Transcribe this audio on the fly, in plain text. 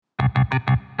Ladies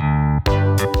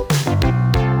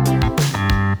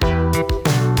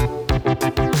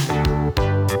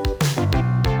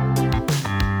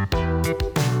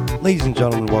and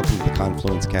gentlemen, welcome to the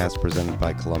Confluence Cast presented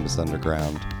by Columbus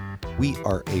Underground. We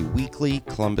are a weekly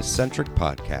Columbus-centric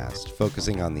podcast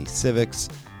focusing on the civics,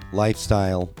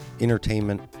 lifestyle,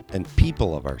 entertainment, and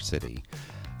people of our city.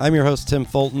 I'm your host, Tim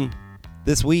Fulton.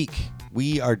 This week,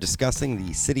 we are discussing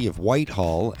the City of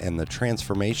Whitehall and the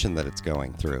transformation that it's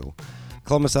going through.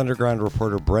 Columbus Underground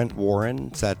reporter Brent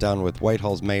Warren sat down with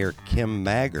Whitehall's Mayor Kim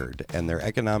Maggard and their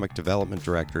Economic Development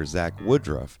Director Zach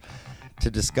Woodruff to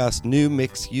discuss new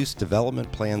mixed-use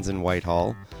development plans in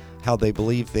Whitehall, how they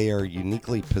believe they are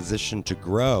uniquely positioned to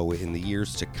grow in the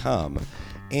years to come,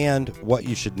 and what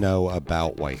you should know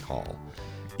about Whitehall.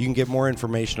 You can get more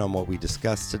information on what we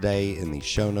discussed today in the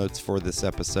show notes for this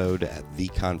episode at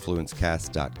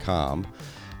theconfluencecast.com.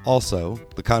 Also,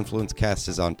 the Confluence Cast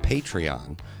is on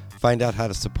Patreon. Find out how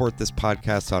to support this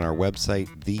podcast on our website,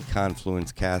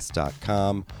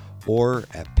 theconfluencecast.com, or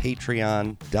at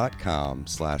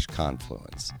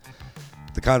patreon.com/confluence.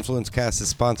 The Confluence Cast is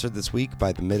sponsored this week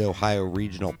by the Mid-Ohio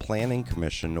Regional Planning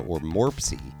Commission, or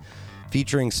MORPC,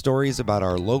 featuring stories about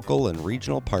our local and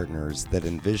regional partners that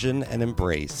envision and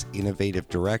embrace innovative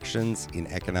directions in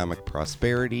economic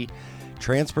prosperity,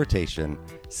 transportation,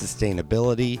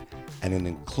 sustainability, and an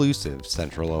inclusive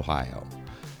Central Ohio.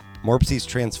 MORPC's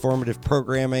transformative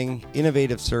programming,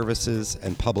 innovative services,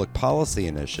 and public policy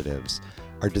initiatives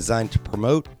are designed to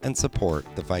promote and support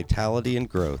the vitality and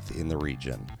growth in the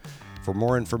region. For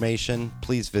more information,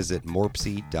 please visit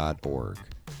morpc.org.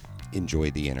 Enjoy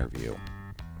the interview.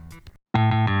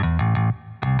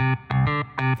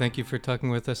 Thank you for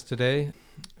talking with us today.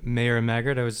 Mayor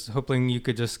Maggard, I was hoping you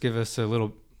could just give us a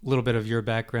little bit of your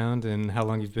background and how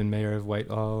long you've been mayor of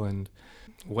Whitehall and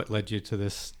what led you to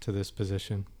this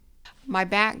position. My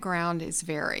background is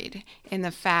varied in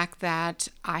the fact that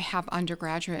I have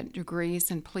undergraduate degrees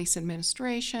in police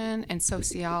administration and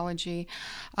sociology,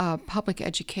 public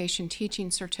education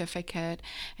teaching certificate,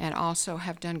 and also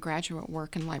have done graduate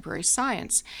work in library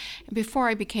science. Before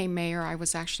I became mayor, I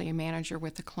was actually a manager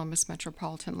with the Columbus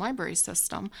Metropolitan Library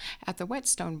System at the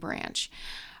Whetstone branch.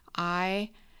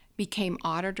 I became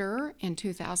auditor in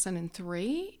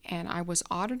 2003, and I was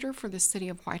auditor for the City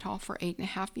of Whitehall for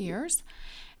 8.5 years.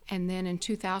 And then in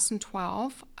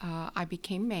 2012, I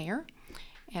became mayor,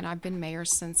 and I've been mayor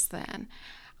since then.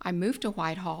 I moved to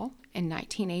Whitehall in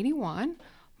 1981.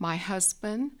 My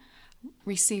husband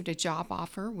received a job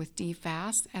offer with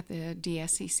DFAS at the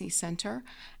DSCC Center,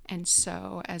 and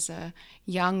so as a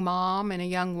young mom and a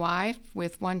young wife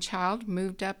with one child,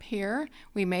 moved up here.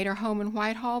 We made our home in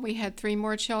Whitehall. We had 3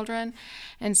 more children,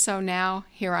 and so now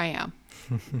here I am.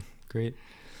 Great.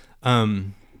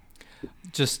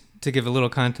 Just to give a little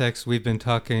context, we've been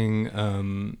talking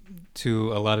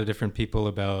to a lot of different people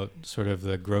about sort of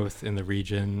the growth in the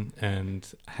region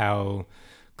and how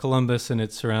Columbus and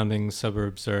its surrounding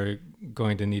suburbs are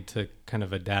going to need to kind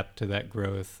of adapt to that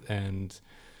growth and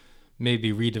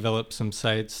maybe redevelop some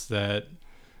sites that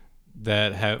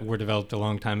were developed a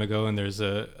long time ago, and there's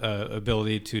a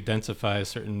ability to densify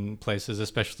certain places,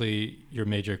 especially your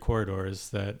major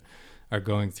corridors that are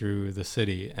going through the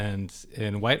city. And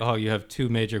in Whitehall, you have 2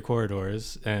 major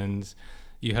corridors, and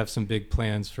you have some big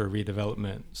plans for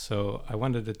redevelopment. So I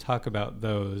wanted to talk about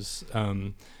those,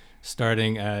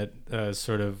 starting at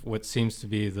sort of what seems to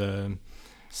be the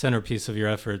centerpiece of your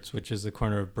efforts, which is the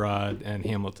corner of Broad and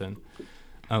Hamilton.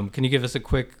 Can you give us a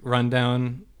quick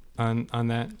rundown on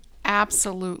that?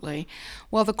 Absolutely.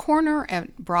 Well, the corner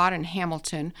at Broad and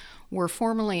Hamilton were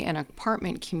formerly an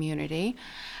apartment community,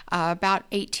 about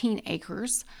 18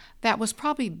 acres, that was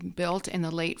probably built in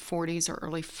the late 40s or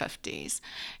early 50s.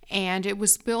 And it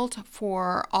was built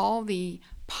for all the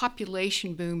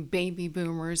population boom, baby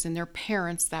boomers and their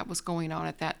parents that was going on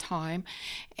at that time.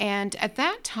 And at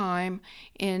that time,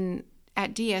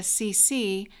 at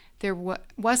DSCC, there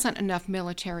wasn't enough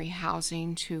military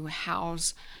housing to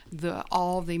house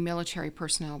all the military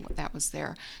personnel that was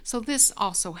there. So this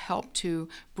also helped to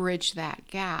bridge that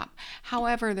gap.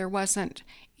 However, there wasn't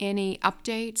any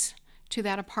updates to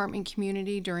that apartment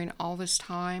community during all this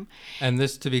time. And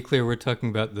this, to be clear, we're talking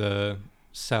about the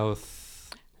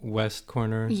southwest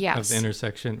corner of the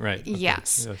intersection, right? Okay.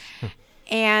 Yes.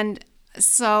 And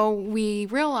so we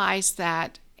realized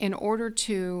that in order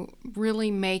to really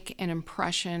make an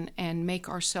impression and make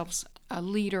ourselves a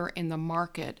leader in the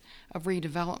market of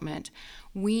redevelopment,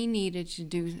 we needed to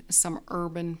do some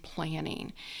urban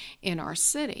planning in our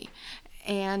city.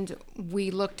 And we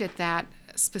looked at that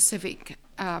specific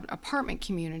apartment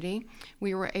community.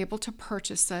 We were able to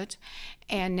purchase it,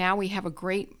 and now we have a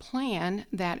great plan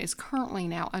that is currently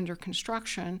now under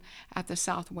construction at the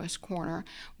southwest corner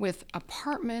with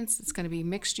apartments. It's going to be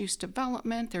mixed-use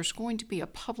development. There's going to be a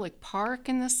public park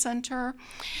in the center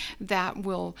that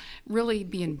will really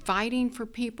be inviting for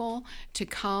people to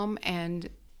come and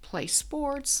play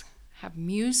sports, have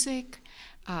music,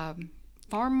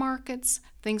 farm markets,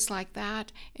 things like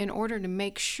that, in order to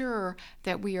make sure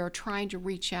that we are trying to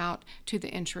reach out to the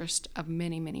interest of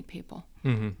many, many people.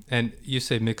 Mm-hmm. And you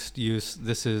say mixed use.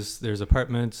 There's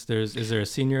apartments. Is there a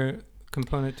senior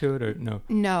component to it, or no?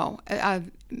 No.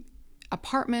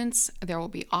 Apartments, there will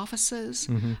be offices,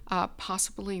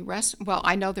 possibly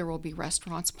I know there will be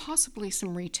restaurants, possibly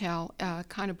some retail,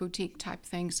 kind of boutique type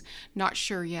things, not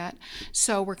sure yet.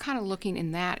 So we're kind of looking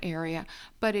in that area,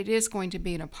 but it is going to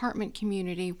be an apartment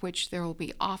community, which there will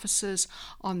be offices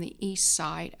on the east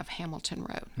side of Hamilton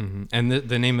Road. Mm-hmm. And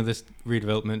the name of this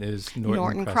redevelopment is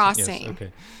Norton Crossing.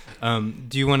 Yes, okay.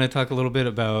 Do you want to talk a little bit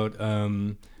about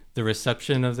the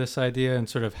reception of this idea and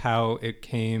sort of how it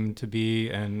came to be,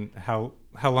 and how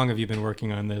long have you been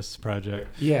working on this project?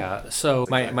 Yeah, so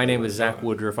my name is Zach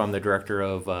Woodruff. I'm the Director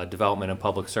of Development and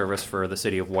Public Service for the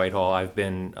City of Whitehall. I've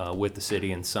been with the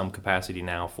city in some capacity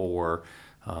now for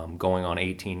going on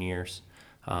 18 years.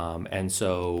 And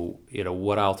so,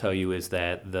 what I'll tell you is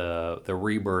that the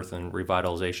rebirth and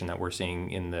revitalization that we're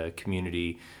seeing in the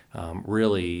community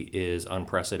really is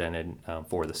unprecedented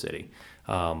for the city.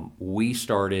 We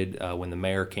started when the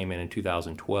mayor came in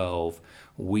 2012.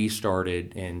 We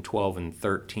started in 12 and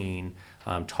 13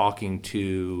 talking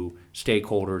to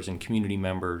stakeholders and community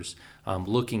members,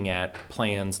 looking at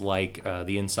plans like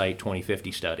the Insight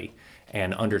 2050 study,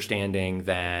 and understanding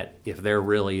that if there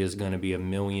really is going to be 1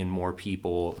 million more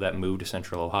people that move to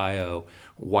Central Ohio,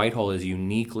 Whitehall is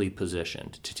uniquely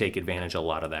positioned to take advantage of a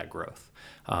lot of that growth.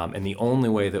 And the only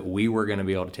way that we were going to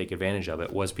be able to take advantage of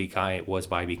it was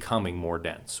by becoming more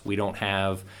dense. We don't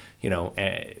have,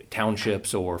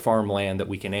 townships or farmland that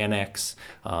we can annex.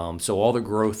 So all the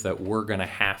growth that we're going to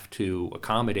have to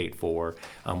accommodate for,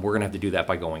 we're going to have to do that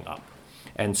by going up.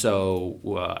 And so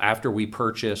after we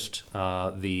purchased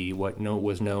what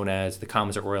was known as the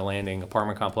Commons at Royal Landing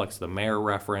apartment complex the mayor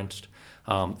referenced,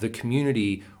 the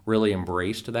community really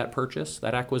embraced that purchase,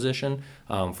 that acquisition,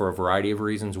 for a variety of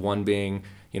reasons. One being,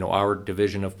 our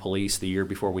division of police the year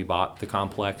before we bought the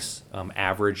complex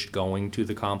averaged going to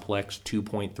the complex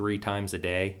 2.3 times a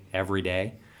day, every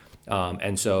day.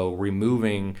 And so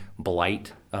removing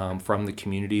blight from the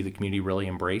community really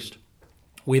embraced.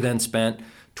 We then spent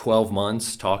 12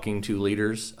 months talking to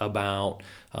leaders about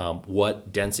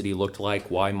what density looked like,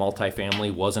 why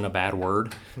multifamily wasn't a bad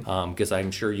word, because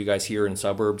I'm sure you guys hear in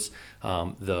suburbs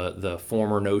the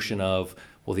former notion of,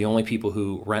 well, the only people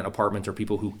who rent apartments are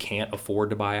people who can't afford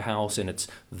to buy a house, and it's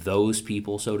those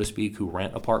people, so to speak, who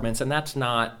rent apartments, and that's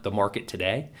not the market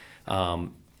today.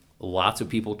 Lots of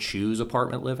people choose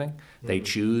apartment living. They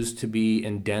choose to be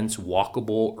in dense,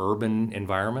 walkable, urban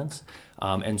environments.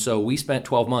 And so we spent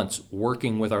 12 months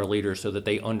working with our leaders so that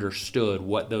they understood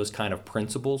what those kind of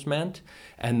principles meant.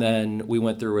 And then we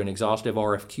went through an exhaustive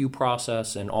RFQ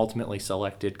process and ultimately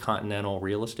selected Continental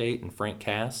Real Estate and Frank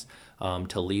Cass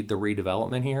to lead the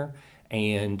redevelopment here.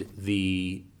 And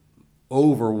the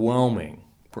overwhelming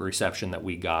reception that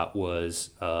we got was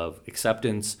of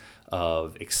acceptance,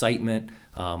 of excitement.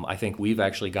 I think we've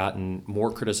actually gotten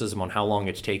more criticism on how long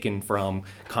it's taken from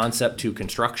concept to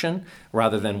construction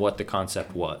rather than what the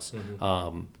concept was.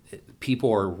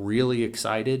 People are really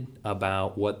excited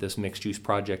about what this mixed-use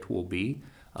project will be,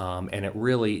 and it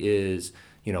really is,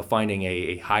 finding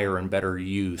a higher and better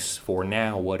use for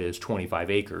now what is 25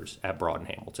 acres at Broad and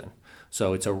Hamilton.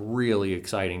 So it's a really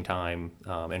exciting time,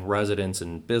 and residents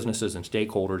and businesses and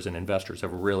stakeholders and investors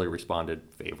have really responded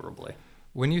favorably.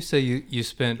 When you say you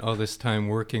spent all this time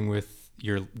working with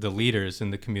the leaders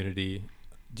in the community,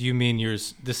 do you mean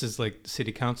this is like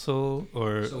city council,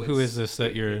 or so who is this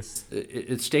that you're? It's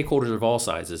stakeholders of all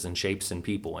sizes and shapes and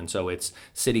people, and so it's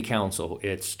city council,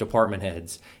 it's department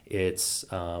heads, it's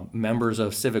members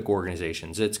of civic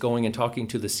organizations, it's going and talking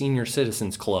to the senior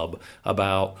citizens club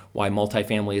about why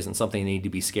multifamily isn't something they need to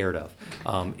be scared of.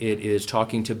 It is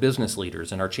talking to business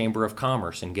leaders in our Chamber of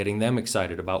Commerce and getting them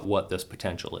excited about what this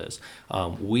potential is.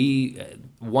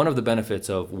 One of the benefits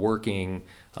of working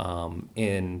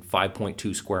in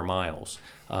 5.2 square miles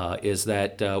is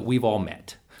that we've all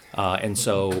met. And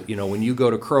so, when you go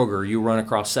to Kroger, you run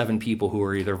across 7 people who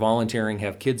are either volunteering,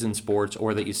 have kids in sports,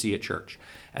 or that you see at church.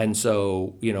 And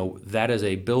so, that is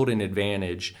a built-in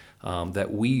advantage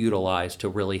that we utilize to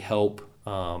really help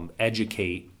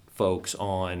educate folks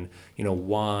on,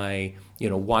 why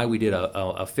we did a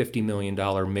 $50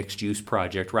 million mixed use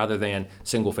project rather than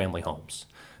single family homes.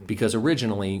 Because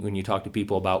originally, when you talk to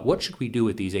people about what should we do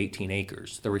with these 18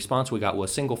 acres, the response we got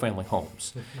was single family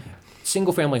homes.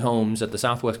 Single family homes at the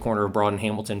southwest corner of Broad and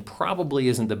Hamilton probably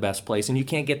isn't the best place, and you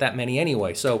can't get that many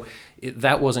anyway. So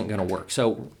that wasn't going to work.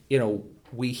 So,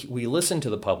 we listen to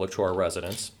the public, to our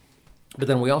residents, but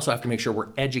then we also have to make sure we're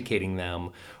educating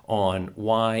them on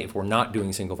why, if we're not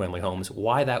doing single family homes,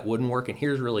 why that wouldn't work. And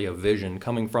here's really a vision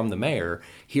coming from the mayor.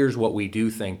 Here's what we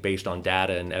do think based on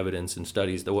data and evidence and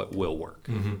studies that what will work.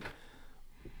 Mm-hmm.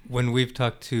 When we've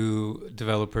talked to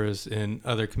developers in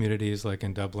other communities, like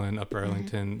in Dublin, Upper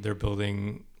Arlington, they're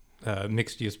building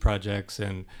mixed-use projects,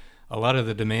 and a lot of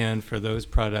the demand for those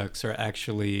products are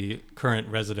actually current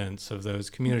residents of those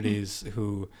communities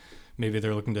who maybe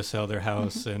they're looking to sell their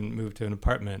house and move to an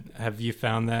apartment. Have you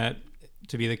found that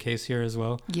to be the case here as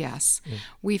well? Yes. Yeah.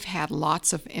 We've had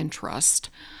lots of interest,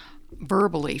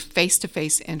 verbally,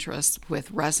 face-to-face interest with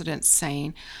residents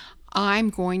saying, I'm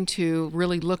going to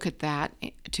really look at that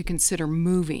to consider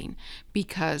moving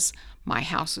because my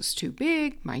house is too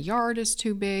big, my yard is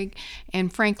too big,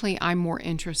 and frankly, I'm more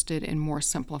interested in more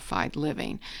simplified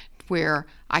living, where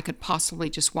I could possibly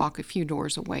just walk a few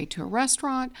doors away to a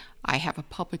restaurant. I have a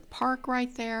public park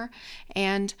right there,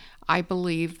 and I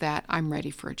believe that I'm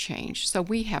ready for a change. So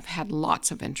we have had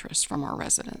lots of interest from our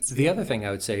residents. The other thing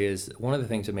I would say is one of the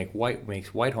things that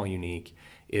makes Whitehall unique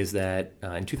is that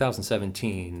in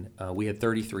 2017, we had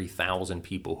 33,000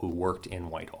 people who worked in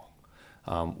Whitehall.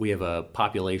 We have a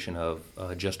population of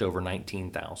just over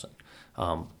 19,000,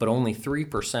 but only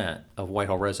 3% of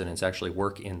Whitehall residents actually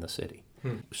work in the city.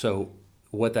 So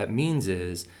what that means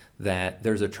is that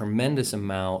there's a tremendous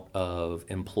amount of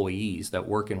employees that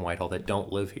work in Whitehall that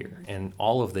don't live here. And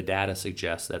all of the data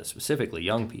suggests that specifically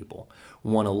young people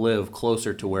want to live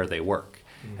closer to where they work.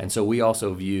 And so we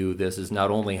also view this as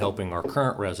not only helping our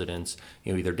current residents,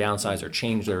 either downsize or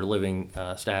change their living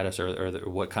status or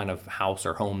what kind of house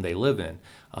or home they live in,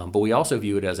 but we also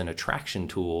view it as an attraction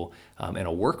tool and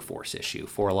a workforce issue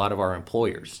for a lot of our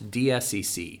employers.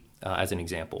 DSCC, as an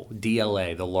example,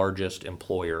 DLA, the largest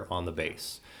employer on the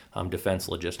base, Defense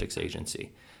Logistics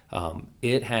Agency,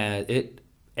 it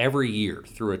every year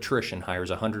through attrition hires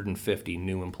 150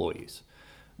 new employees.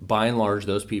 By and large,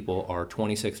 those people are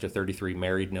 26 to 33,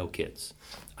 married, no kids.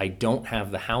 I don't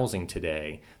have the housing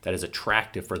today that is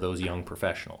attractive for those young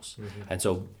professionals. And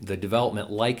so the development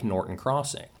like Norton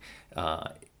Crossing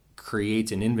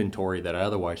creates an inventory that I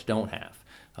otherwise don't have.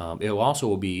 It also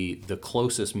will be the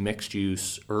closest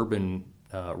mixed-use urban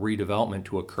redevelopment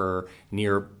to occur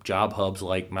near job hubs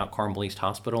like Mount Carmel East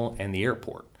Hospital and the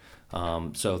airport.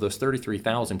 So those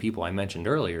 33,000 people I mentioned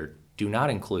earlier do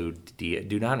not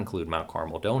include Mount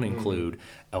Carmel, don't include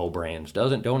L Brands,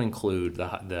 don't include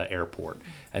the airport.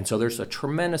 And so there's a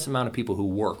tremendous amount of people who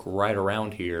work right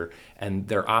around here, and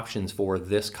their options for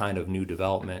this kind of new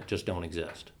development just don't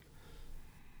exist.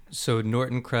 So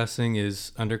Norton Crossing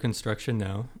is under construction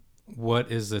now.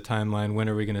 What is the timeline? When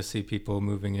are we going to see people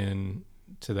moving in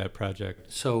to that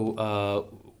project? So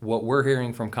what we're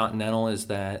hearing from Continental is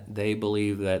that they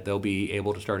believe that they'll be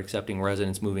able to start accepting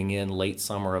residents moving in late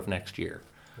summer of next year.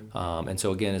 And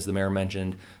so again, as the mayor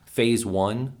mentioned, phase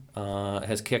one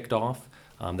has kicked off.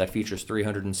 That features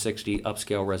 360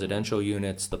 upscale residential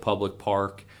units, the public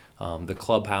park, the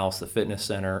clubhouse, the fitness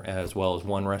center, as well as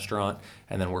one restaurant.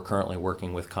 And then we're currently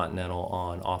working with Continental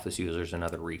on office users and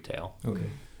other retail. Okay.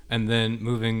 And then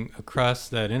moving across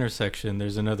that intersection,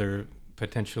 there's another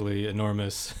potentially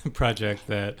enormous project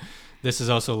that this is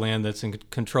also land that's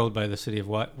controlled by the City of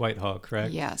Whitehall,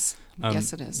 correct? Yes.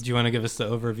 Yes, it is. Do you want to give us the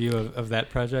overview of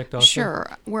that project also? Sure.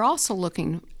 We're also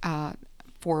looking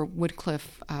for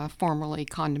Woodcliff, formerly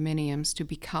condominiums, to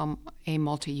become a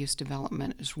multi-use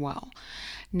development as well.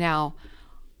 Now,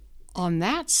 on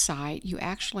that site, you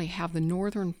actually have the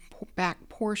northern back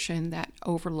portion that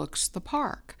overlooks the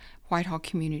park, Whitehall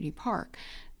Community Park.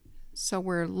 So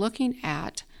we're looking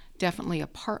at definitely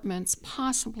apartments,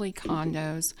 possibly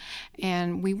condos,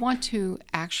 and we want to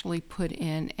actually put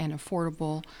in an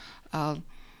affordable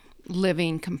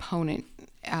living component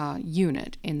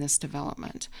unit in this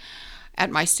development. At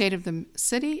my State of the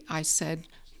City, I said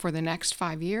for the next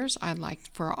 5 years, I'd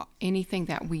like for anything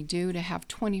that we do to have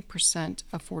 20%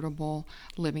 affordable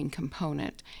living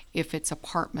component if it's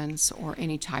apartments or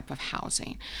any type of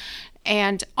housing.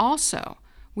 And also,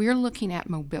 we're looking at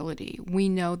mobility. We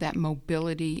know that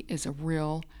mobility is a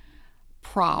real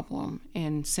problem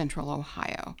in central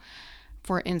Ohio.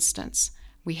 For instance,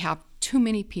 we have too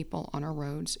many people on our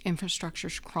roads,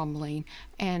 infrastructure's crumbling,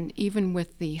 and even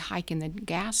with the hike in the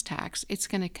gas tax, it's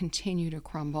going to continue to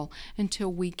crumble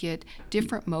until we get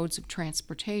different modes of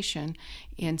transportation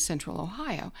in central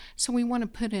Ohio. So we want to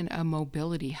put in a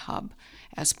mobility hub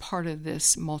as part of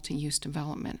this multi-use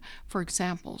development. For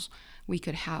examples, we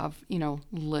could have,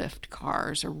 Lyft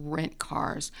cars or rent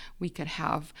cars. We could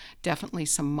have definitely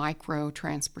some micro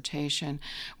transportation.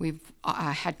 We've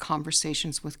had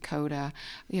conversations with CODA,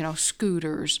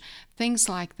 scooters, things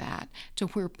like that, to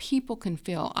where people can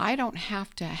feel I don't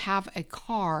have to have a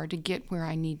car to get where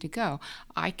I need to go.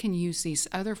 I can use these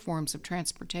other forms of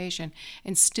transportation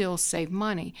and still save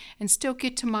money and still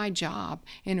get to my job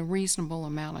in a reasonable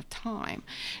amount of time.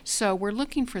 So we're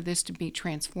looking for this to be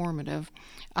transformative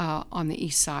on the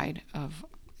east side of,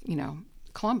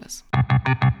 Columbus.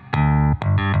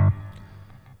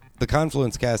 The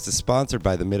Confluence Cast is sponsored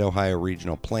by the Mid-Ohio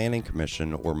Regional Planning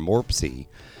Commission, or MORPC,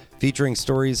 featuring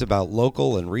stories about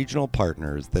local and regional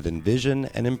partners that envision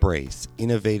and embrace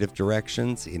innovative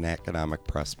directions in economic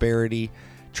prosperity,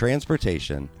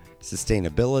 transportation,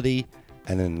 sustainability,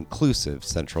 and an inclusive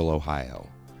Central Ohio.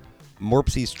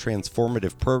 MORPC's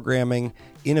transformative programming,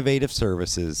 innovative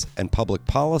services, and public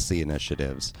policy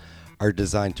initiatives are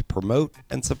designed to promote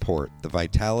and support the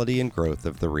vitality and growth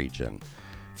of the region.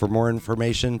 For more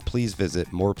information, please visit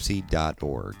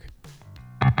morpc.org.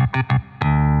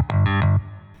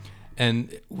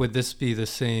 And would this be the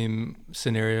same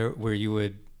scenario where you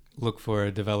would look for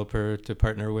a developer to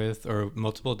partner with, or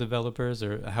multiple developers,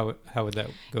 or how would that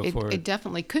go forward? It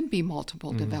definitely could be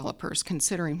multiple developers,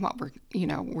 considering what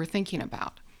we're thinking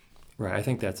about. Right, I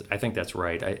think that's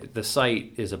right. The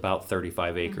site is about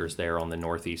 35 acres there on the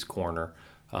northeast corner,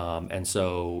 and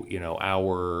so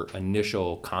our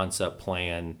initial concept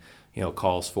plan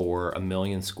calls for 1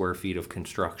 million square feet of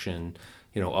construction,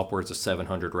 upwards of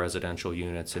 700 residential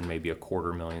units, and maybe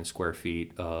 250,000 square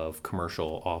feet of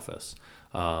commercial office.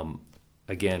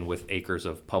 Again, with acres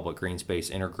of public green space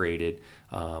integrated.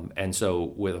 And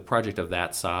so with a project of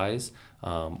that size,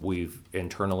 we've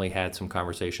internally had some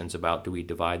conversations about, do we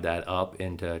divide that up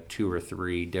into 2 or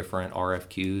 3 different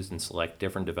RFQs and select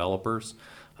different developers?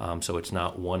 So it's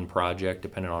not one project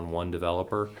dependent on one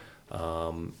developer.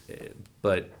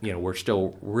 But we're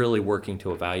still really working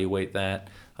to evaluate that.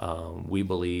 We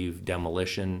believe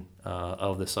demolition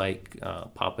of the site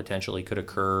potentially could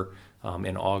occur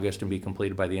in August and be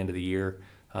completed by the end of the year,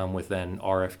 with then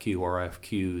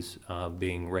RFQs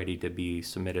being ready to be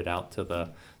submitted out to the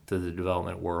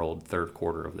development world third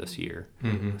quarter of this year.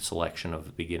 Selection of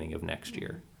the beginning of next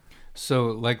year. So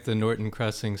like the Norton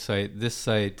Crossing site, this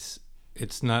site,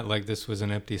 it's not like this was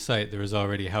an empty site. There was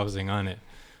already housing on it.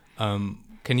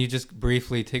 Can you just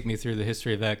briefly take me through the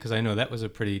history of that? Because I know that was a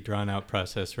pretty drawn-out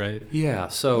process, right? Yeah.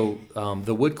 So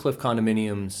the Woodcliff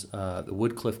condominiums, the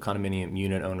Woodcliff condominium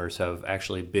unit owners have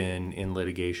actually been in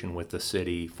litigation with the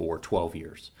city for 12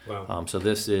 years. Wow. So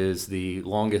this is the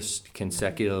longest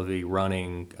consecutively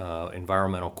running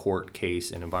environmental court case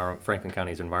in Franklin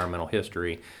County's environmental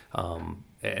history.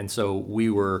 And so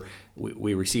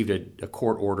we received a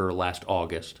court order last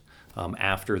August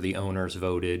after the owners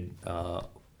voted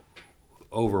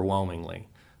overwhelmingly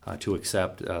to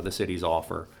accept the city's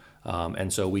offer.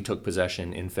 And so we took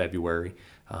possession in February.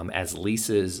 As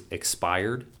leases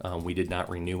expired, we did not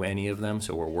renew any of them,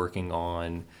 so we're working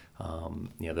on,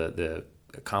 the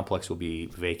complex will be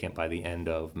vacant by the end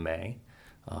of May.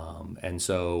 And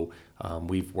so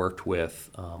we've worked with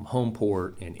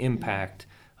Homeport and Impact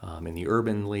in the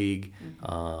Urban League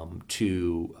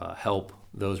to help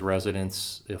those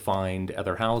residents find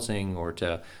other housing or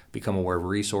to become aware of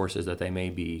resources that they may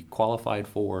be qualified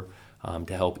for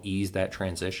to help ease that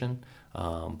transition.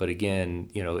 But again,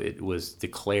 it was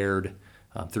declared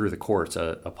through the courts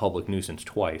a public nuisance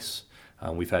twice.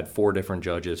 We've had 4 different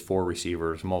judges, 4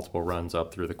 receivers, multiple runs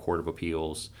up through the Court of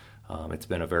Appeals. It's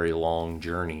been a very long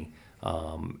journey.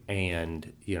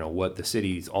 And what the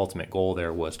city's ultimate goal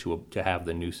there was to have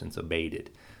the nuisance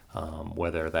abated,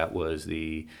 whether that was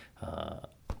the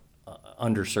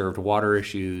underserved water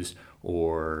issues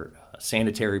or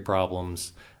sanitary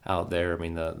problems out there. I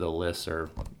mean, the lists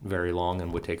are very long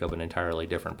and would take up an entirely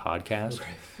different podcast.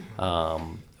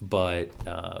 But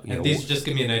and these just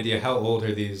give me an idea. How old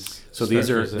are these? So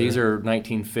these are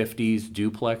 1950s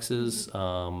duplexes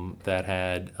that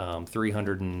had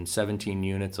 317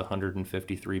 units,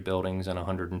 153 buildings, and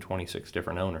 126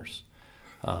 different owners.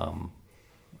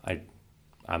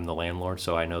 I'm the landlord,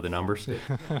 so I know the numbers.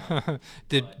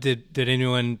 Did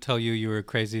anyone tell you were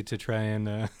crazy to try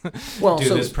and do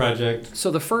this project?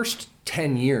 So the first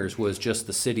 10 years was just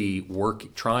the city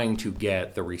trying to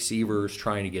get the receivers,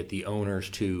 trying to get the owners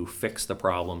to fix the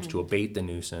problems, to abate the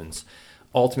nuisance.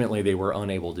 Ultimately, they were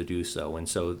unable to do so. And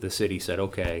so the city said,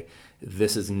 okay,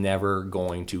 this is never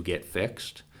going to get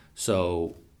fixed.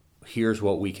 So here's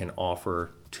what we can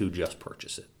offer to just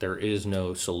purchase it. There is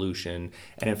no solution.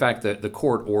 And in fact, the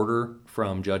court order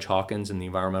from Judge Hawkins in the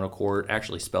environmental court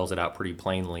actually spells it out pretty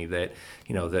plainly that,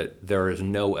 that there is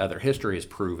no other, history has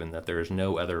proven that there is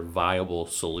no other viable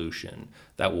solution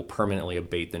that will permanently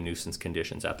abate the nuisance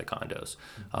conditions at the condos.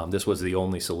 This was the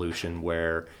only solution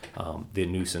where the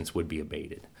nuisance would be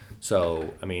abated.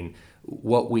 So,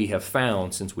 what we have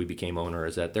found since we became owner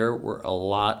is that there were a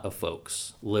lot of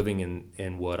folks living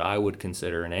in what I would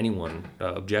consider, and anyone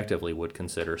objectively would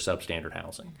consider, substandard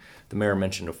housing. The mayor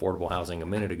mentioned affordable housing a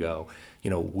minute ago.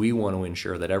 We want to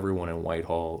ensure that everyone in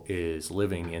Whitehall is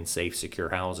living in safe, secure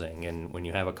housing. And when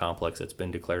you have a complex that's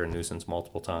been declared a nuisance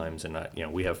multiple times, and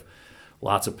we have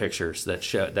lots of pictures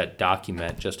that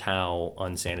document just how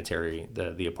unsanitary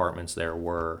the apartments there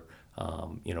were,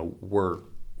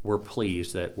 we're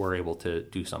pleased that we're able to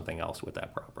do something else with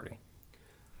that property.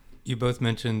 You both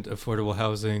mentioned affordable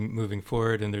housing moving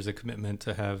forward, and there's a commitment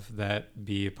to have that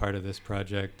be a part of this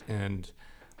project. And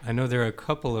I know there are a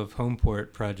couple of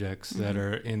Homeport projects that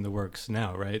are in the works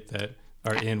now, right, that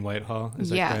are in Whitehall. Is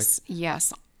that correct?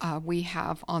 Yes. We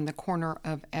have on the corner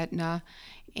of Etna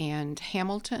and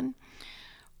Hamilton.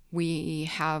 We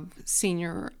have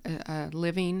senior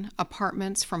living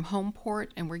apartments from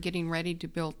Homeport, and we're getting ready to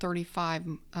build 35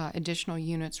 additional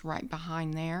units right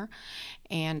behind there.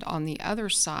 And on the other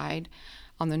side,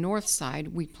 on the north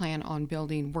side, we plan on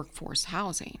building workforce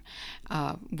housing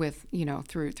with,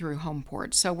 through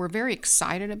Homeport. So we're very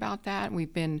excited about that.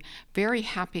 We've been very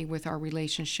happy with our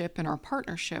relationship and our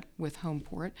partnership with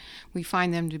Homeport. We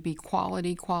find them to be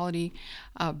quality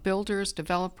builders,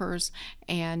 developers,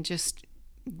 and just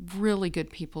really good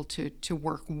people to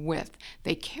work with.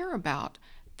 They care about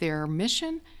their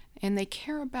mission and they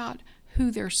care about who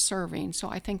they're serving. So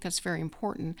I think that's very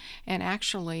important. And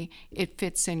actually, it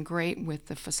fits in great with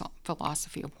the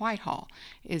philosophy of Whitehall,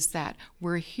 is that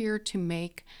we're here to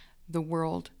make the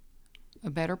world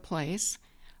a better place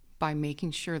by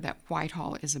making sure that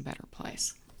Whitehall is a better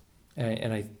place.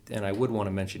 And I would want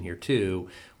to mention here too,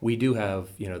 we do have,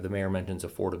 the mayor mentions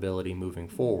affordability moving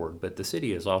forward, but the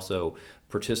city has also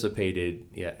participated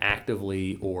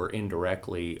actively or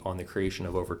indirectly on the creation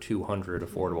of over 200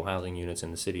 affordable housing units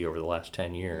in the city over the last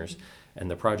 10 years. And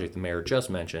the project the mayor just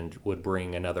mentioned would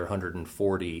bring another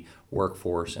 140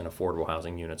 workforce and affordable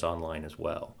housing units online as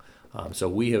well. So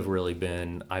we have really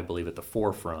been, I believe, at the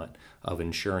forefront of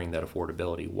ensuring that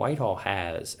affordability. Whitehall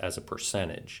has, as a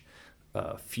percentage,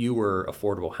 fewer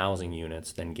affordable housing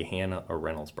units than Gahanna or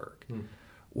Reynoldsburg.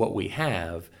 What we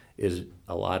have is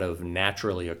a lot of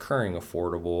naturally occurring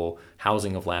affordable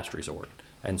housing of last resort.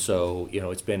 And so,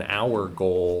 it's been our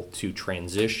goal to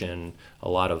transition a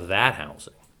lot of that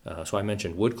housing. So I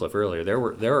mentioned Woodcliff earlier.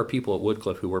 There are people at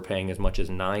Woodcliff who were paying as much as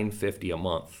 $950 a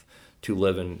month to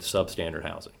live in substandard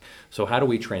housing. So how do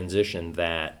we transition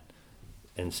that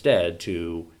instead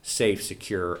to safe,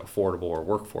 secure, affordable, or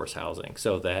workforce housing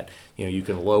so that you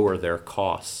can lower their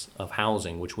costs of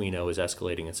housing, which we know is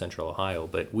escalating in Central Ohio.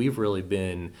 But we've really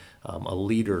been a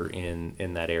leader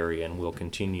in that area, and we'll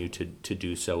continue to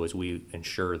do so as we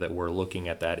ensure that we're looking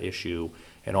at that issue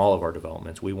in all of our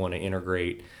developments. We want to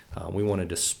integrate, we want to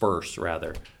disperse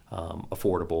rather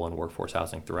affordable and workforce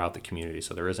housing throughout the community,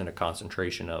 so there isn't a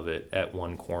concentration of it at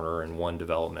one corner in one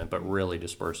development, but really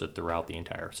disperse it throughout the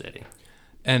entire city.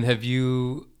 And have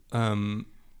you,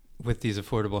 with these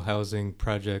affordable housing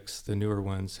projects, the newer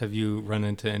ones, have you run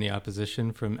into any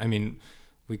opposition from,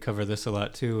 we cover this a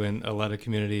lot too, and a lot of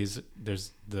communities,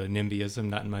 there's the NIMBYism,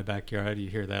 not in my backyard. You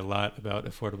hear that a lot about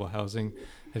affordable housing.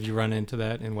 Have you run into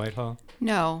that in Whitehall?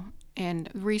 No. And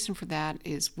the reason for that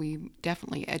is we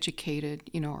definitely educated,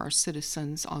 our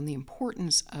citizens on the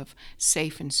importance of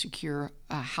safe and secure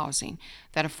housing.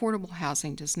 That affordable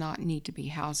housing does not need to be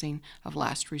housing of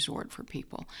last resort for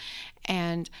people.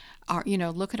 And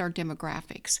look at our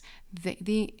demographics.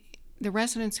 The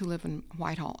residents who live in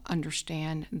Whitehall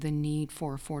understand the need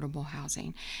for affordable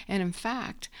housing. And in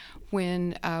fact,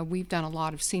 when we've done a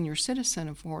lot of senior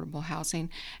citizen affordable housing,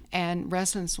 and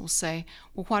residents will say,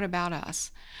 well, what about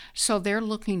us? So they're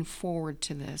looking forward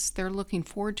to this. They're looking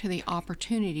forward to the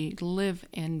opportunity to live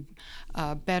in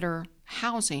better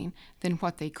housing than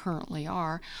what they currently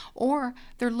are. Or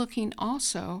they're looking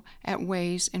also at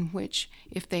ways in which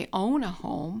if they own a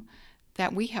home,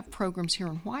 that we have programs here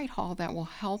in Whitehall that will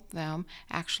help them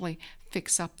actually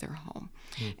fix up their home.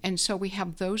 And so we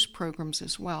have those programs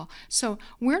as well. So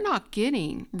we're not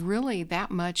getting really that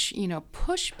much,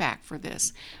 pushback for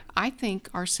this. I think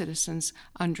our citizens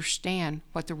understand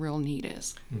what the real need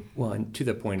is. Well, and to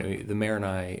that point, I mean, the mayor and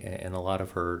I and a lot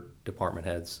of her department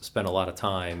heads spent a lot of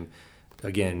time,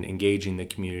 again, engaging the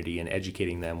community and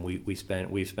educating them. We've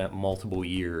spent multiple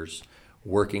years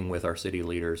working with our city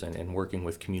leaders and working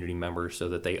with community members so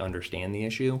that they understand the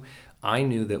issue. I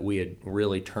knew that we had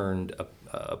really turned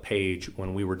a page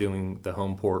when we were doing the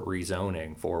home port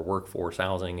rezoning for workforce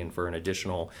housing and for an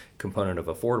additional component of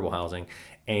affordable housing,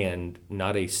 and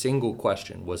not a single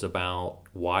question was about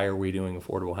why are we doing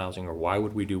affordable housing or why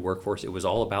would we do workforce. It was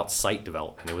all about site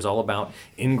development. It was all about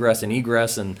ingress and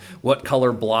egress and what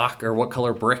color block or what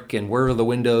color brick and where are the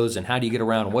windows and how do you get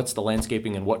around and what's the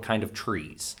landscaping and what kind of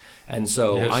trees. And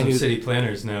so I knew city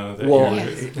planners now.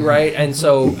 Right, and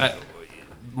so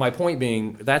my point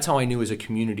being, that's how I knew as a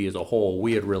community as a whole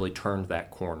we had really turned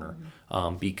that corner,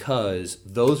 because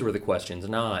those were the questions,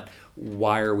 not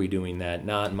why are we doing that,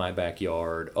 not in my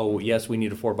backyard. Oh, yes, we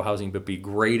need affordable housing, but it'd be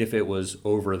great if it was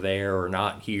over there or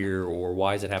not here, or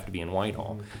why does it have to be in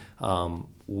Whitehall?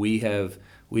 We have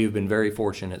been very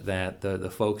fortunate that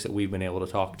the folks that we've been able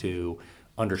to talk to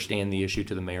understand the issue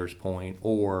to the mayor's point,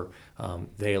 or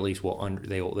they at least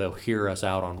they'll hear us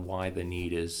out on why the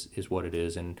need is what it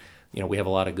is. And we have a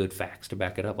lot of good facts to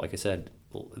back it up. Like I said,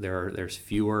 there's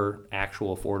fewer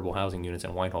actual affordable housing units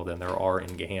in Whitehall than there are in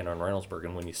Gahanna and Reynoldsburg.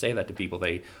 And when you say that to people,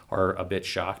 they are a bit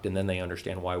shocked, and then they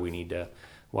understand why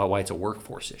why it's a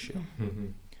workforce issue. Mm-hmm.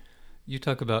 You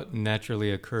talk about naturally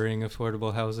occurring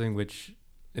affordable housing, which,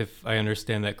 if I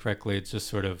understand that correctly, it's just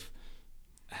sort of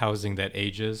housing that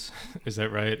ages. Is that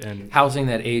right? And housing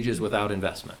that ages without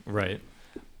investment. Right.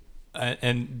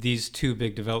 And these two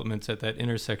big developments at that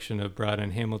intersection of Broad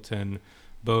and Hamilton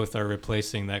both are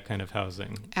replacing that kind of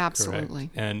housing. Absolutely.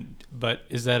 Correct? But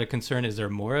is that a concern? Is there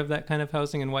more of that kind of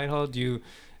housing in Whitehall?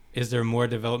 Is there more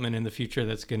development in the future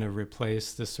that's going to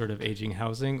replace this sort of aging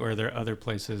housing, or are there other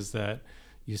places that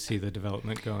you see the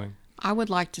development going? I would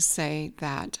like to say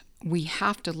that we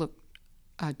have to look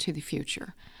to the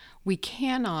future. We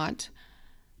cannot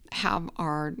have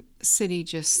our city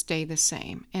just stay the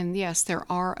same. And yes, there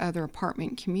are other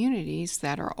apartment communities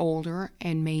that are older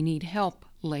and may need help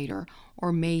later,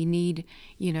 or may need,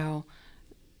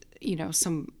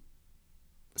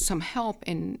 some help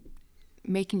in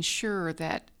making sure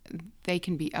that they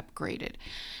can be upgraded.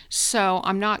 So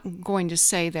I'm not going to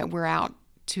say that we're out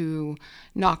to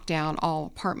knock down all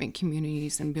apartment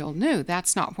communities and build new.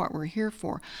 That's not what we're here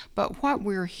for. But what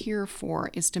we're here for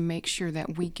is to make sure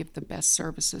that we give the best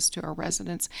services to our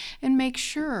residents and make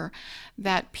sure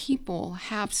that people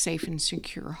have safe and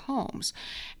secure homes.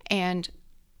 And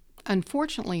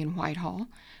unfortunately in Whitehall,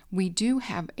 we do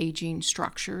have aging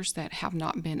structures that have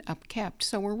not been upkept.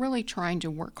 So we're really trying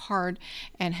to work hard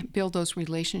and build those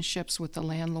relationships with the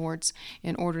landlords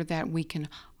in order that we can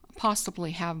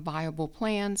possibly have viable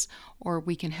plans, or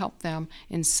we can help them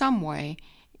in some way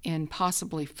in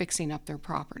possibly fixing up their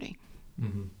property.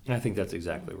 Mm-hmm. And I think that's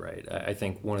exactly right. I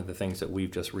think one of the things that we've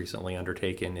just recently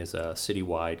undertaken is a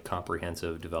citywide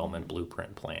comprehensive development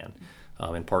blueprint plan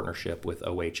in partnership with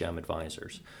OHM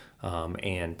Advisors.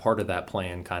 And part of that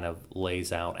plan kind of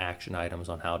lays out action items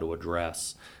on how to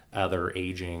address other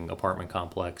aging apartment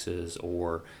complexes,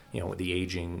 or the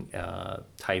aging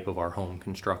type of our home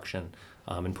construction,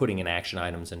 and putting in action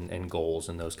items and goals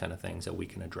and those kind of things that we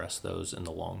can address those in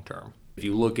the long term. If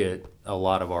you look at a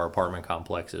lot of our apartment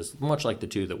complexes, much like the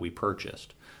two that we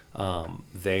purchased,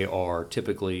 they are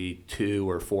typically 2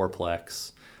 or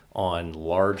 4-plex on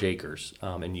large acres,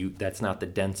 and that's not the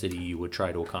density you would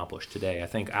try to accomplish today. I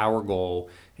think our goal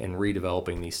in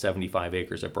redeveloping these 75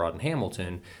 acres at Broad and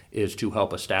Hamilton is to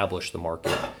help establish the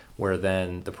market, where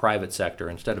then the private sector,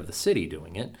 instead of the city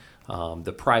doing it,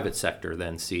 the private sector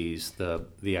then sees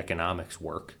the economics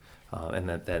work, and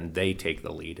then they take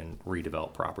the lead and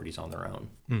redevelop properties on their own.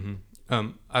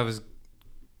 Mm-hmm. I was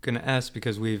going to ask,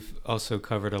 because we've also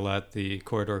covered a lot the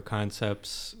corridor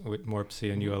concepts with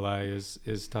MORPC, and ULI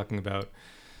is talking about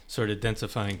sort of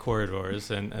densifying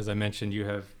corridors. And as I mentioned, you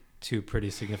have 2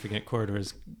 pretty significant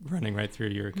corridors running right through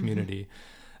your community.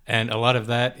 Mm-hmm. And a lot of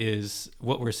that is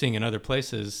what we're seeing in other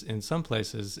places. In some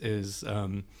places is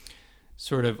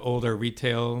sort of older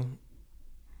retail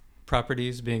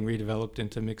properties being redeveloped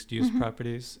into mixed-use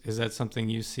properties. Is that something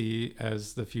you see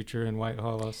as the future in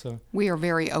Whitehall also? We are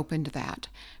very open to that,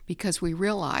 because we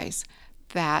realize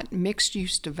that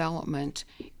mixed-use development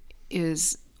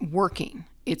is working.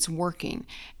 It's working,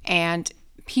 and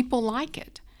people like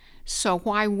it. So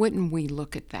why wouldn't we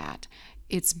look at that?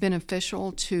 It's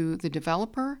beneficial to the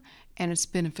developer and it's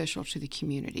beneficial to the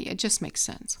community. It just makes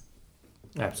sense.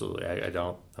 Absolutely. I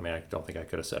don't think I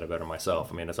could have said it better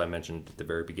myself. I mean, as I mentioned at the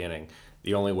very beginning,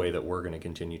 the only way that we're going to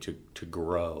continue to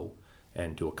grow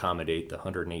and to accommodate the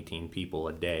 118 people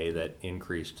a day that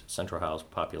increased Central Ohio's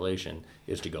population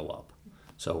is to go up.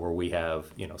 So where we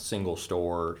have, single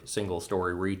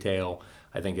story retail,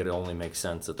 I think it only makes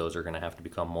sense that those are going to have to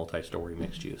become multi-story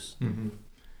mixed use. Mm-hmm.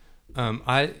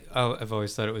 I've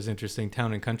always thought it was interesting.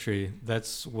 Town and Country,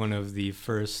 that's one of the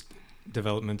first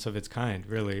developments of its kind,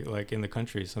 really, like in the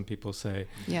country, some people say.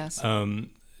 Yes.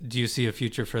 Do you see a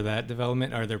future for that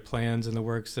development? Are there plans in the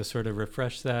works to sort of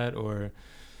refresh that, or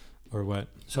what?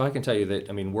 So I can tell you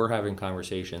that, we're having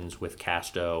conversations with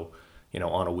Casto,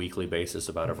 on a weekly basis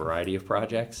about a variety of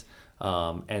projects.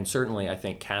 And certainly I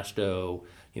think Casto,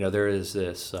 there is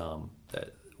this,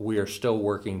 we are still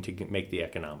working to make the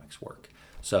economics work.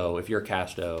 So if you're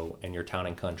Casto and you're Town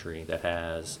and Country that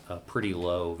has a pretty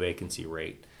low vacancy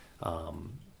rate,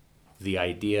 the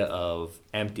idea of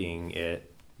emptying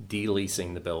it,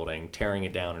 de-leasing the building, tearing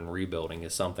it down and rebuilding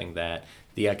is something that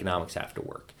the economics have to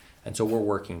work. And so we're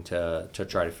working to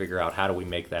try to figure out how do we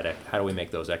make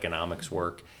those economics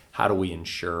work? How do we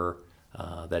ensure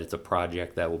that it's a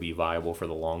project that will be viable for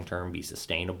the long term, be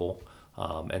sustainable?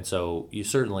 And so you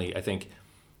certainly, I think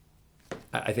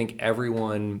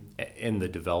everyone in the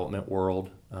development world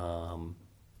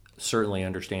certainly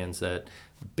understands that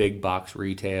big box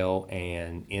retail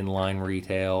and inline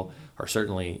retail are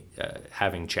certainly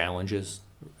having challenges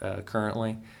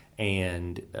currently.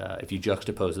 And if you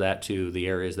juxtapose that to the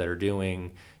areas that are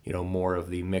doing, more of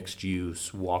the mixed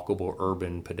use, walkable,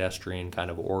 urban, pedestrian kind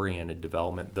of oriented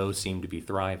development, those seem to be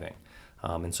thriving.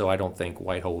 And so I don't think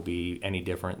Whitehall will be any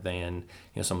different than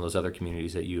some of those other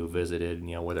communities that you have visited,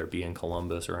 whether it be in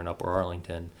Columbus or in Upper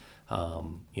Arlington.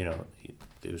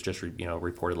 It was just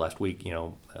reported last week,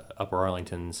 Upper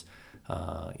Arlington's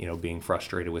being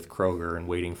frustrated with Kroger and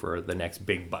waiting for the next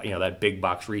that big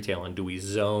box retail, and do we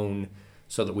zone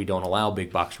so that we don't allow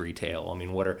big box retail? I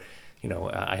mean, what are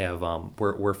I have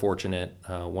we're fortunate.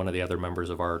 One of the other members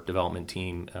of our development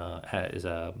team is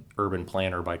a urban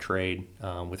planner by trade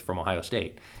from Ohio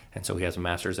State, and so he has a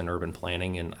master's in urban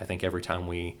planning. And I think every time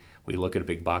we look at a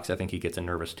big box, I think he gets a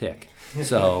nervous tick.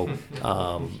 So,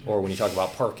 or when you talk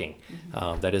about parking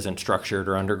that isn't structured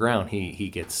or underground, he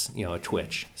gets a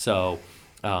twitch. So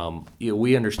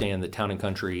we understand that Town and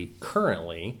Country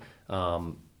currently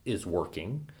is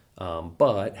working,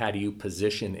 but how do you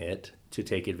position it to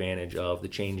take advantage of the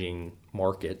changing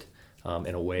market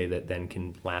in a way that then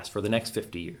can last for the next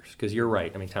 50 years? Because you're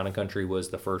right. Town and Country was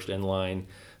the first inline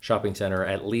shopping center,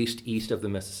 at least east of the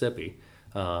Mississippi.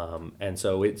 And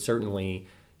so it certainly,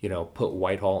 put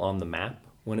Whitehall on the map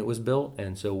when it was built.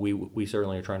 And so we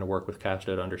certainly are trying to work with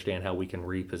Casto to understand how we can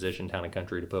reposition Town and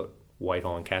Country to put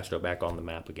Whitehall and Casto back on the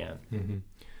map again. Mm-hmm.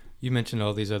 You mentioned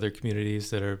all these other communities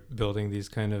that are building these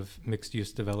kind of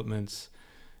mixed-use developments.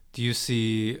 Do you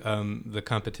see the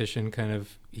competition kind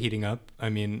of heating up?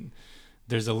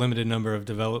 There's a limited number of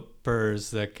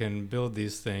developers that can build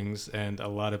these things and a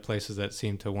lot of places that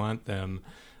seem to want them.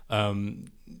 And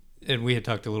we had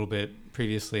talked a little bit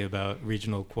previously about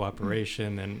regional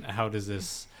cooperation and how does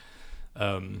this,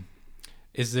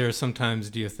 is there sometimes,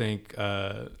 do you think,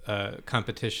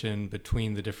 competition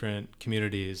between the different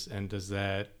communities, and does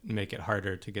that make it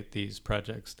harder to get these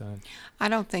projects done? I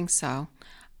don't think so.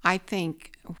 I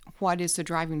think what is the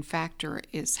driving factor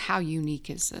is how unique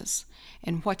is this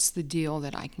and what's the deal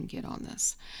that I can get on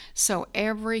this. So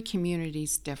every community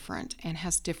is different and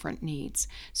has different needs.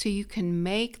 So you can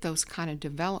make those kind of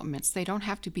developments. They don't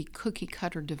have to be cookie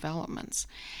cutter developments.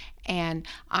 And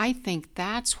I think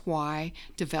that's why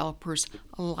developers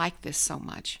like this so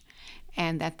much.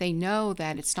 And that they know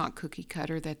that it's not cookie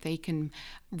cutter, that they can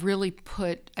really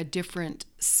put a different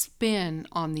spin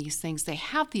on these things. They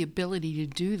have the ability to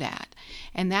do that.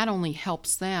 And that only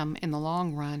helps them in the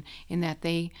long run in that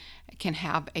they can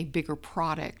have a bigger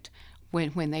product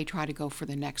when they try to go for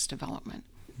the next development.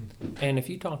 And if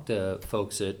you talk to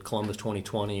folks at Columbus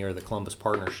 2020 or the Columbus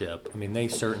Partnership, they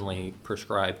certainly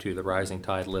prescribe to the rising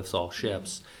tide lifts all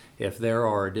ships. If there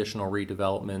are additional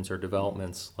redevelopments or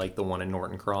developments like the one in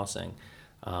Norton Crossing,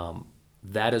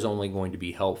 that is only going to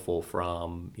be helpful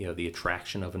from the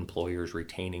attraction of employers,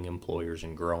 retaining employers,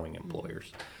 and growing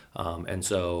employers. And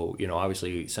so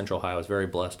obviously Central Ohio is very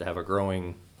blessed to have a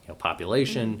growing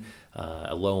population,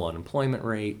 a low unemployment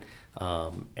rate,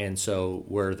 and so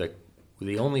where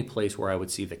the only place where I would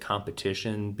see the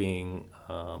competition being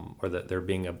or that there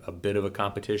being a bit of a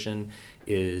competition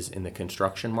is in the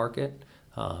construction market.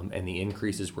 and the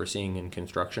increases we're seeing in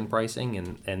construction pricing.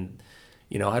 And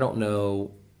I don't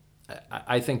know.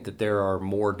 I think that there are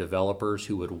more developers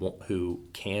who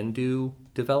can do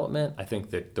development. I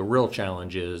think that the real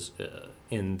challenge is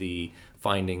in the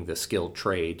finding the skilled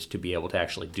trades to be able to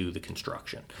actually do the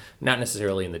construction. Not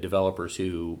necessarily in the developers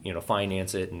who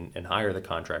finance it and hire the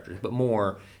contractors, but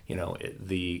more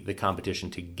the competition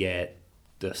to get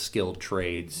the skilled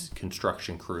trades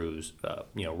construction crews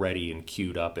ready and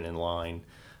queued up and in line.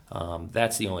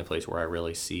 That's the only place where I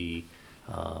really see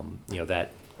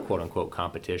that quote-unquote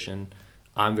competition.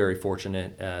 I'm very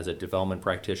fortunate as a development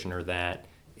practitioner that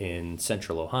in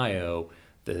Central Ohio,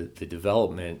 the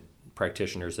development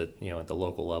practitioners at the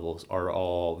local levels are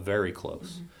all very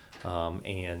close.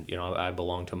 And I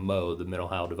belong to MO, the Mid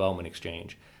Ohio Development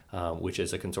Exchange, which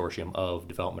is a consortium of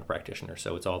development practitioners.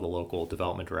 So it's all the local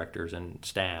development directors and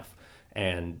staff.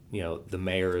 And the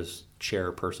mayor is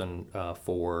chairperson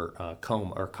for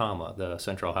COMA, the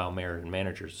Central Ohio Mayor and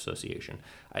Managers Association.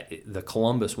 The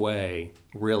Columbus way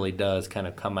really does kind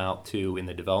of come out to in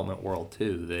the development world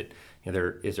too, that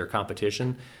there is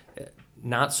competition.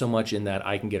 Not so much in that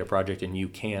I can get a project and you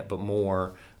can't, but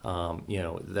more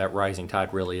that rising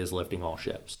tide really is lifting all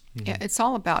ships. Yeah, it's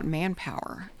all about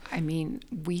manpower. I mean,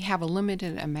 we have a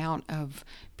limited amount of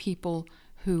people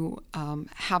who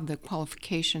have the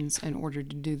qualifications in order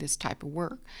to do this type of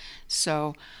work.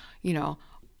 So,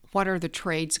 what are the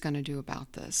trades going to do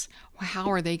about this?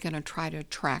 How are they going to try to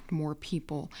attract more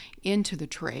people into the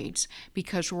trades?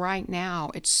 Because right now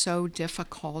it's so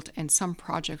difficult, and some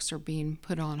projects are being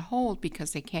put on hold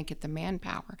because they can't get the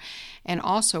manpower. And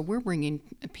also, we're bringing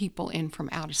people in from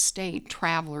out of state,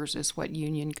 travelers is what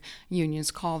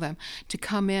unions call them, to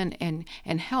come in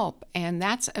and help. And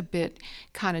that's a bit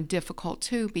kind of difficult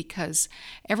too, because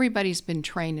everybody's been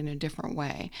trained in a different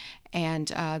way. And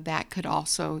that could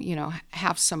also,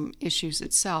 have some issues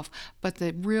itself. But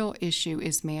the real issue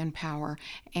is manpower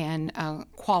and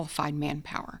qualified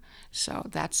manpower. So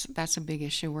that's a big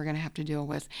issue we're going to have to deal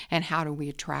with. And how do we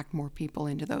attract more people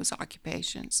into those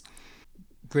occupations?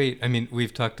 Great. I mean,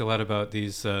 we've talked a lot about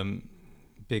these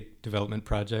big development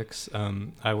projects.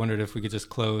 I wondered if we could just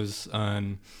close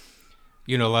on,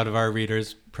 a lot of our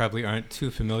readers probably aren't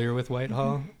too familiar with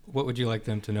Whitehall. Mm-hmm. What would you like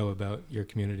them to know about your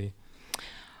community?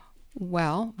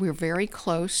 Well, we're very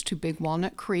close to Big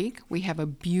Walnut Creek. We have a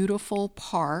beautiful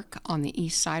park on the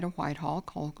east side of Whitehall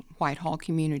called Whitehall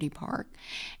Community Park,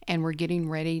 and we're getting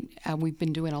ready. We've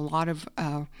been doing a lot of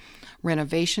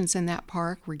renovations in that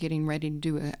park. We're getting ready to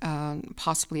do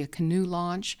possibly a canoe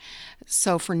launch.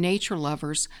 So for nature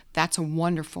lovers, that's a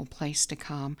wonderful place to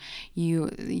come.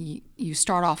 You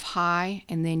start off high,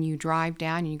 and then you drive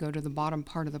down and you go to the bottom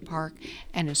part of the park,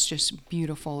 and it's just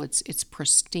beautiful. It's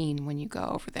pristine when you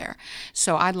go over there.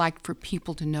 So I'd like for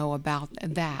people to know about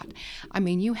that. I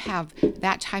mean, you have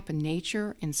that type of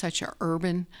nature in such an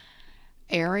urban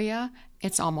area,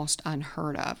 it's almost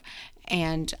unheard of.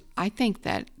 And I think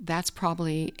that that's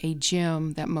probably a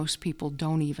gem that most people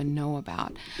don't even know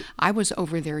about. I was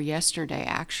over there yesterday,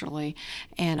 actually,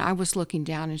 and I was looking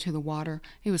down into the water.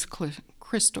 It was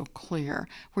crystal clear,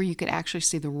 where you could actually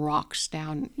see the rocks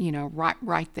down,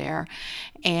 right there.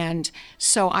 And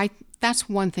so that's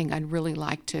one thing I'd really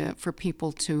like for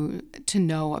people to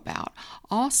know about.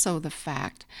 Also, the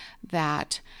fact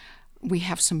that we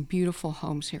have some beautiful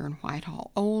homes here in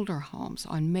Whitehall, older homes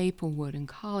on Maplewood and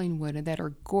Collingwood that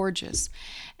are gorgeous.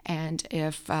 And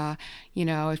if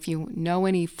you know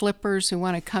any flippers who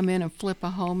want to come in and flip a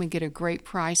home and get a great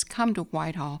price, come to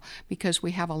Whitehall, because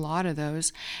we have a lot of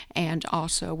those. And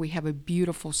also we have a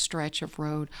beautiful stretch of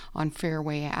road on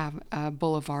Fairway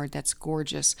Boulevard that's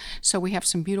gorgeous. So we have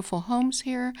some beautiful homes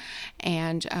here,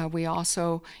 and we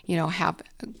also have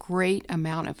a great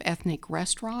amount of ethnic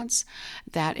restaurants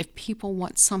that if people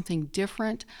want something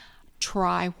different,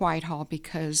 try Whitehall,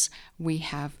 because we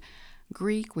have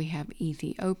Greek, we have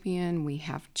Ethiopian, we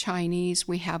have Chinese,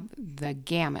 we have the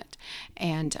gamut.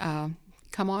 And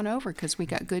come on over, because we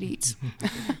got good eats.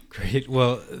 Great.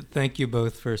 Well, thank you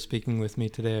both for speaking with me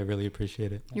today. I really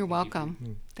appreciate it. You're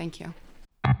welcome. Thank you.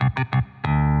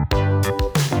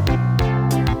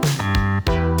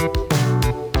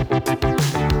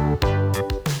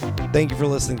 Thank you for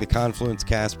listening to Confluence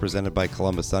Cast presented by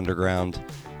Columbus Underground.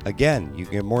 Again, you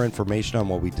can get more information on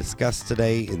what we discussed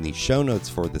today in the show notes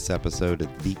for this episode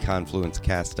at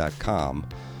theconfluencecast.com.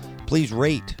 Please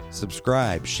rate,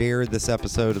 subscribe, share this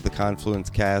episode of the Confluence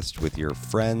Cast with your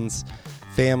friends,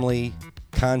 family,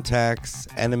 contacts,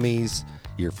 enemies,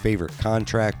 your favorite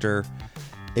contractor.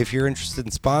 If you're interested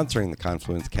in sponsoring the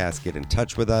Confluence Cast, get in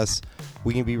touch with us.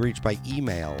 We can be reached by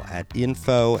email at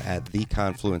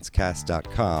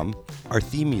info@theconfluencecast.com. Our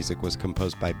theme music was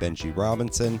composed by Benji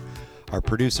Robinson. Our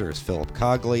producer is Philip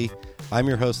Cogley. I'm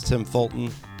your host, Tim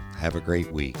Fulton. Have a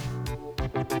great week.